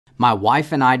My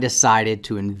wife and I decided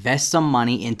to invest some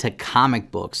money into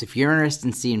comic books. If you're interested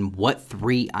in seeing what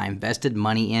 3 I invested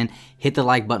money in, hit the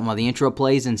like button while the intro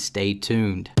plays and stay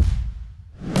tuned.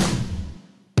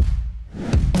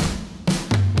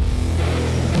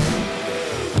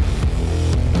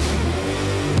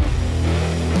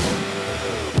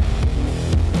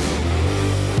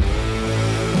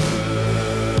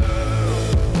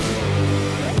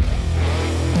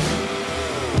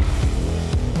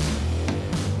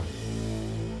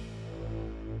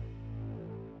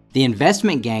 The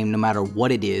investment game, no matter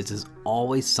what it is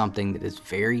always something that is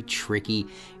very tricky,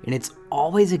 and it's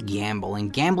always a gamble,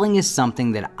 and gambling is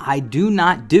something that I do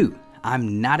not do.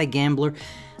 I'm not a gambler.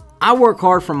 I work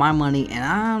hard for my money, and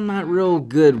I'm not real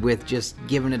good with just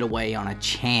giving it away on a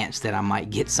chance that I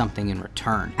might get something in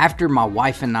return. After my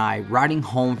wife and I riding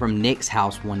home from Nick's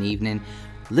house one evening,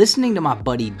 listening to my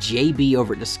buddy JB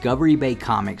over at Discovery Bay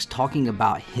Comics talking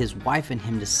about his wife and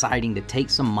him deciding to take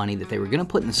some money that they were going to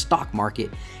put in the stock market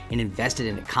and invest it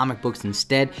into comic books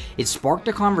instead, it sparked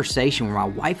a conversation where my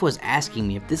wife was asking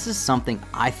me if this is something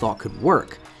I thought could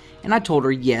work. And I told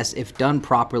her yes, if done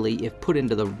properly, if put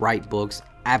into the right books,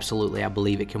 absolutely I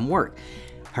believe it can work.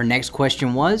 Her next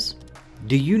question was,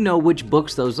 do you know which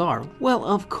books those are? Well,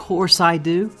 of course I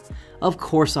do. Of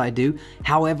course I do.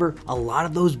 However, a lot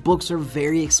of those books are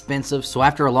very expensive, so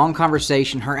after a long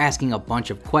conversation, her asking a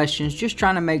bunch of questions, just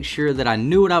trying to make sure that I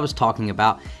knew what I was talking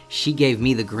about, she gave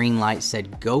me the green light,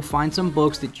 said go find some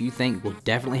books that you think will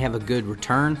definitely have a good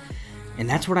return, and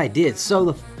that's what I did. So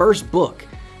the first book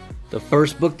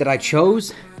that I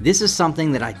chose, this is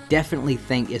something that I definitely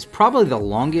think is probably the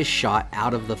longest shot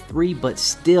out of the 3, but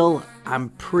still I'm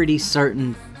pretty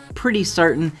certain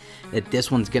that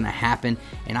this one's gonna happen,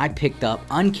 and I picked up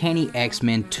Uncanny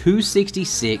X-Men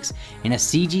 266 in a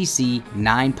CGC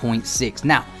 9.6.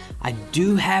 Now, I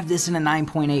do have this in a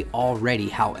 9.8 already,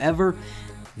 however,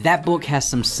 that book has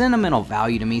some sentimental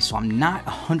value to me, so I'm not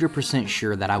 100%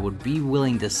 sure that I would be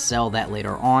willing to sell that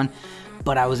later on,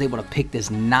 but I was able to pick this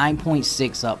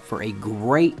 9.6 up for a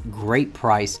great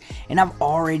price, and I've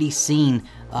already seen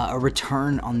a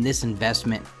return on this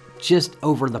investment just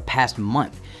over the past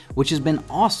month, which has been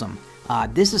awesome.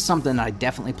 This is something that I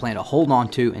definitely plan to hold on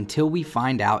to until we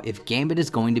find out if Gambit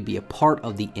is going to be a part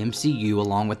of the MCU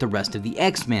along with the rest of the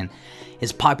X-Men.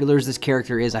 As popular as this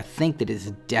character is, I think that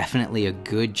it's definitely a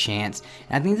good chance,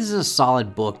 and I think this is a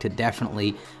solid book to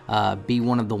definitely be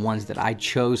one of the ones that I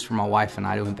chose for my wife and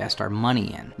I to invest our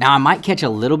money in. Now, I might catch a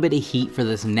little bit of heat for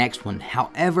this next one.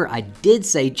 However, I did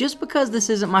say just because this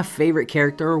isn't my favorite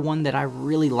character or one that I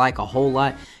really like a whole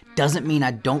lot, doesn't mean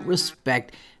I don't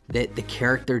respect that the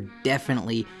character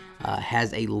definitely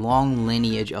has a long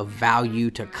lineage of value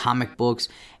to comic books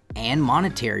and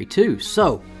monetary too.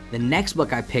 So the next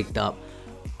book I picked up,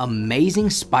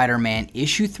 Amazing Spider-Man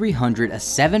issue 300, a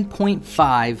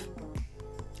 7.5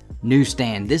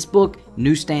 newsstand. This book,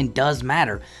 newsstand does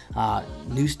matter.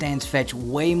 Newsstands fetch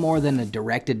way more than a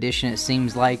direct edition, it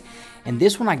seems like. And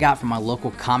this one I got from my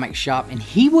local comic shop, and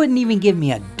he wouldn't even give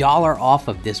me $1 off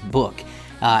of this book.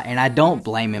 And I don't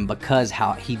blame him, because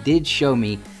how he did show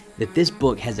me that this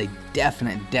book has a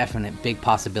definite big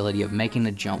possibility of making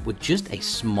the jump with just a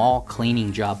small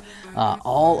cleaning job.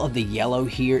 All of the yellow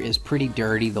here is pretty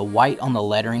dirty. The white on the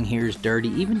lettering here is dirty.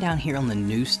 Even down here on the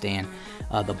newsstand,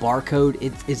 the barcode,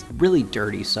 it's really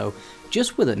dirty. So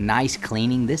just with a nice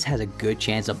cleaning, this has a good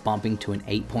chance of bumping to an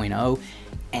 8.0.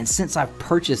 And since I've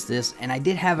purchased this, and I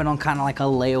did have it on kind of like a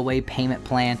layaway payment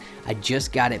plan, I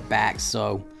just got it back.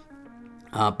 So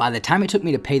by the time it took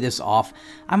me to pay this off,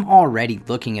 I'm already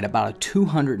looking at about a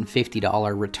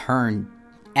 $250 return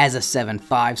as a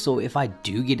 7.5. So if I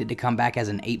do get it to come back as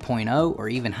an 8.0 or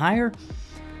even higher,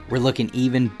 we're looking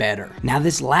even better. Now,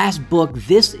 this last book,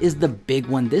 this is the big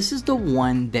one. This is the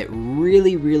one that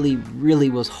really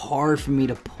was hard for me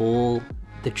to pull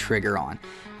the trigger on.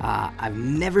 I've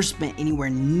never spent anywhere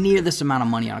near this amount of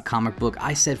money on a comic book.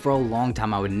 I said for a long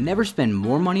time I would never spend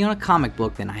more money on a comic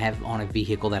book than I have on a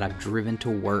vehicle that I've driven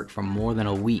to work for more than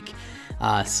a week.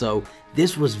 So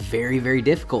this was very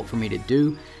difficult for me to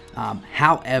do.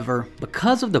 However,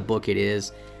 because of the book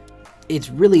it's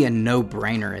really a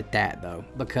no-brainer at that though,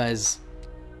 because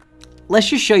let's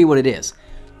just show you what it is.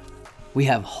 We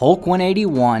have Hulk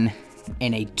 181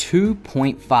 and a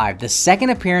 2.5, the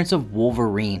second appearance of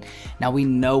Wolverine. Now, we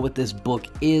know what this book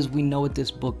is. We know what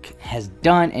this book has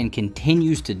done and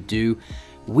continues to do.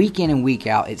 Week in and week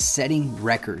out, it's setting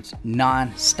records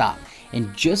non-stop.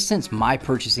 And just since my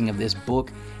purchasing of this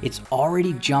book, it's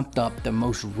already jumped up. The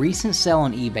most recent sale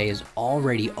on eBay is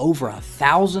already over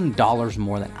 $1,000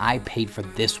 more than I paid for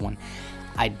this one.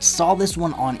 I saw this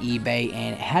one on eBay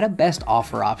and it had a best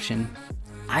offer option.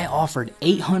 I offered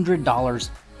 $800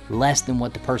 less than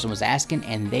what the person was asking,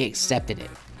 and they accepted it.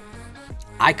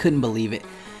 I couldn't believe it.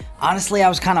 Honestly, I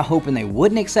was kind of hoping they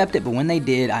wouldn't accept it, but when they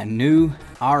did, I knew,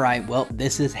 all right, well,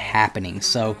 this is happening.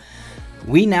 So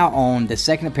we now own the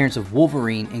second appearance of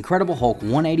Wolverine, Incredible Hulk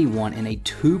 181 in a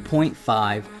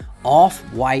 2.5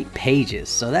 off-white pages.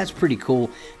 So that's pretty cool.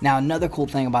 Now, another cool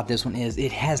thing about this one is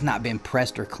it has not been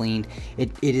pressed or cleaned.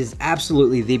 It is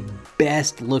absolutely the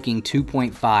best looking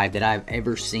 2.5 that I've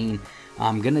ever seen.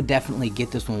 I'm gonna definitely get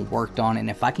this one worked on, and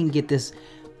if I can get this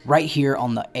right here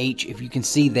on the H, if you can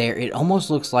see there, it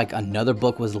almost looks like another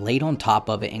book was laid on top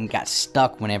of it and got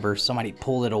stuck whenever somebody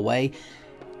pulled it away.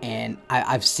 And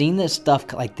I've seen this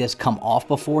stuff like this come off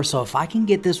before, so if I can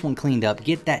get this one cleaned up,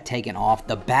 get that taken off.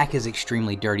 The back is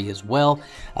extremely dirty as well.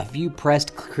 A few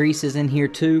pressed creases in here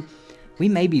too. We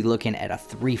may be looking at a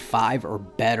 3.5 or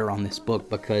better on this book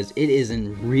because it is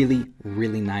in really,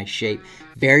 really nice shape.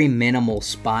 Very minimal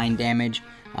spine damage.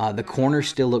 The corners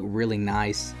still look really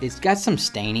nice. It's got some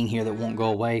staining here that won't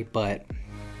go away, but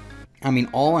I mean,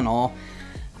 all in all,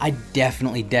 I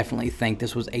definitely think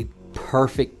this was a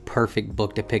perfect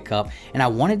book to pick up, and I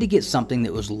wanted to get something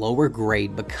that was lower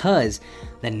grade because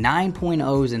the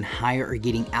 9.0s and higher are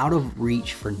getting out of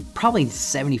reach for probably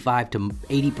 75 to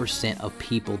 80% of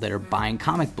people that are buying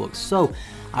comic books. So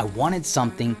I wanted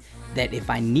something that if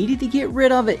I needed to get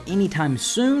rid of it anytime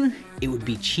soon, it would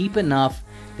be cheap enough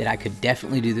that I could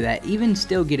definitely do that, even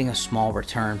still getting a small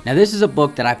return. Now, this is a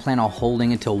book that I plan on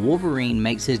holding until Wolverine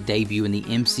makes his debut in the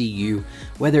MCU,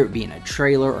 whether it be in a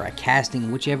trailer or a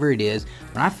casting, whichever it is.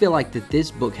 When I feel like that this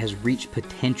book has reached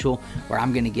potential where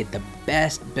I'm going to get the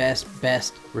best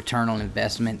return on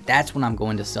investment, that's when I'm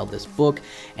going to sell this book.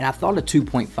 And I thought a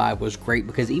 2.5 was great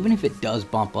because even if it does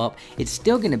bump up, it's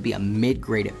still going to be a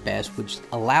mid-grade at best, which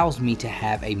allows me to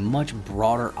have a much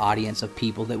broader audience of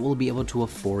people that will be able to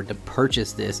afford to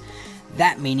purchase this.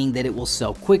 That meaning that it will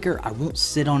sell quicker, I won't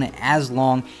sit on it as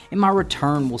long, and my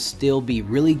return will still be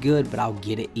really good, but I'll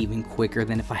get it even quicker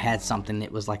than if I had something that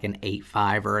was like an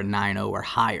 8.5 or a 9.0 or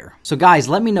higher. So guys,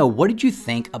 let me know, what did you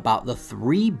think about the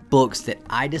 3 books that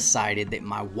I decided that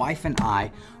my wife and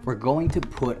I were going to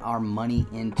put our money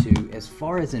into as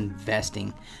far as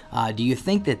investing? Do you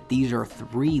think that these are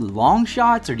 3 long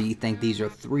shots, or do you think these are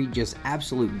 3 just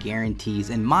absolute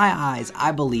guarantees? In my eyes,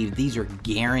 I believe these are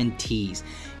guarantees.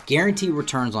 Guaranteed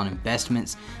returns on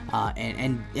investments,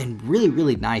 and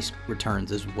really nice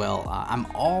returns as well. I'm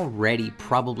already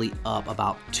probably up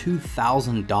about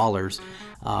 $2,000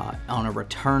 on a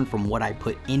return from what I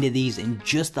put into these in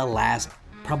just the last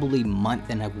probably month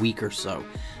and a week or so.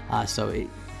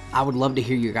 I would love to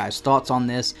hear your guys' thoughts on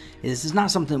this. This is not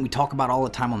something that we talk about all the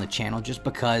time on the channel, just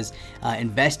because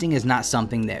investing is not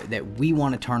something that we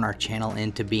want to turn our channel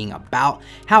into being about.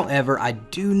 However, I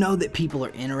do know that people are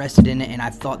interested in it, and I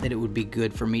thought that it would be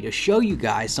good for me to show you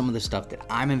guys some of the stuff that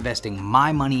I'm investing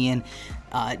my money in,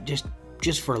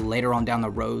 just for later on down the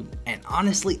road. And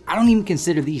honestly, I don't even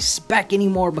consider these spec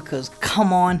anymore because,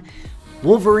 come on,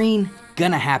 Wolverine,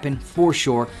 gonna happen for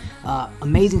sure.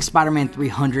 Amazing Spider-Man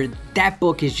 300, that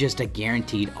book is just a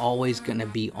guaranteed, always gonna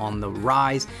be on the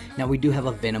rise. Now, we do have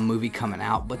a Venom movie coming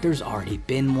out, but there's already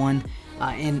been one.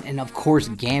 And of course,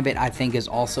 Gambit, I think, is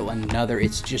also another.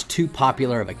 It's just too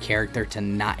popular of a character to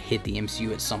not hit the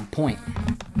MCU at some point.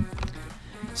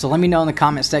 So let me know in the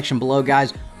comment section below,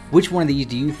 guys, which one of these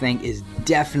do you think is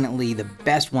definitely the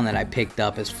best one that I picked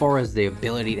up as far as the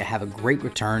ability to have a great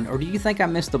return, or do you think I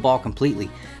missed the ball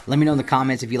completely? Let me know in the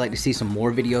comments if you'd like to see some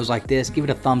more videos like this. Give it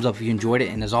a thumbs up if you enjoyed it,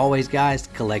 and as always, guys,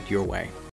 collect your way.